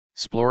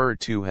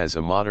xplorer2 has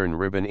a modern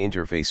ribbon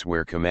interface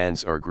where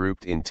commands are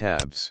grouped in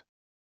tabs.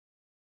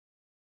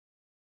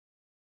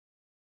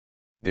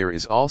 There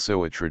is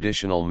also a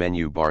traditional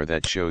menu bar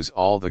that shows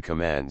all the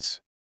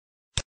commands.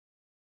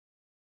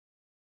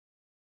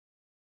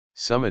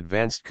 Some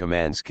advanced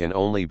commands can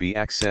only be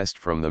accessed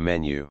from the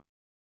menu.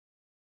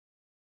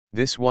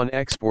 This one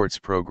exports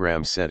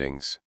program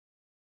settings.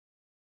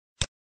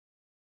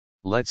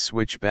 Let's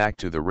switch back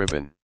to the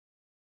ribbon.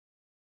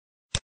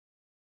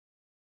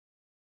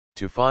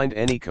 To find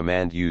any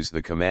command, use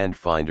the Command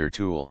Finder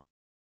tool.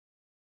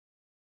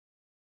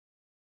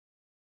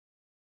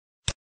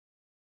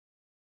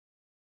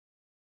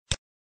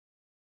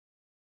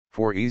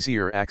 For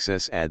easier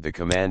access, add the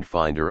Command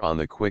Finder on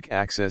the Quick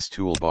Access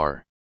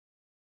toolbar.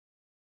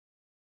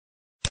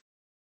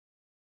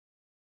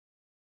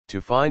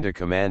 To find a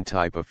command,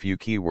 type a few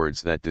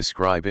keywords that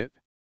describe it.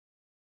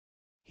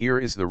 Here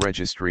is the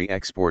registry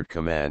export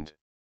command.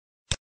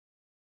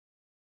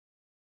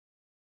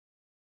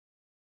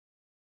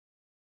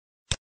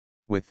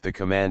 With the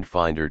Command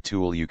Finder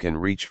tool, you can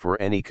reach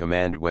for any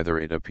command whether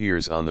it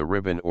appears on the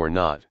ribbon or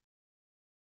not.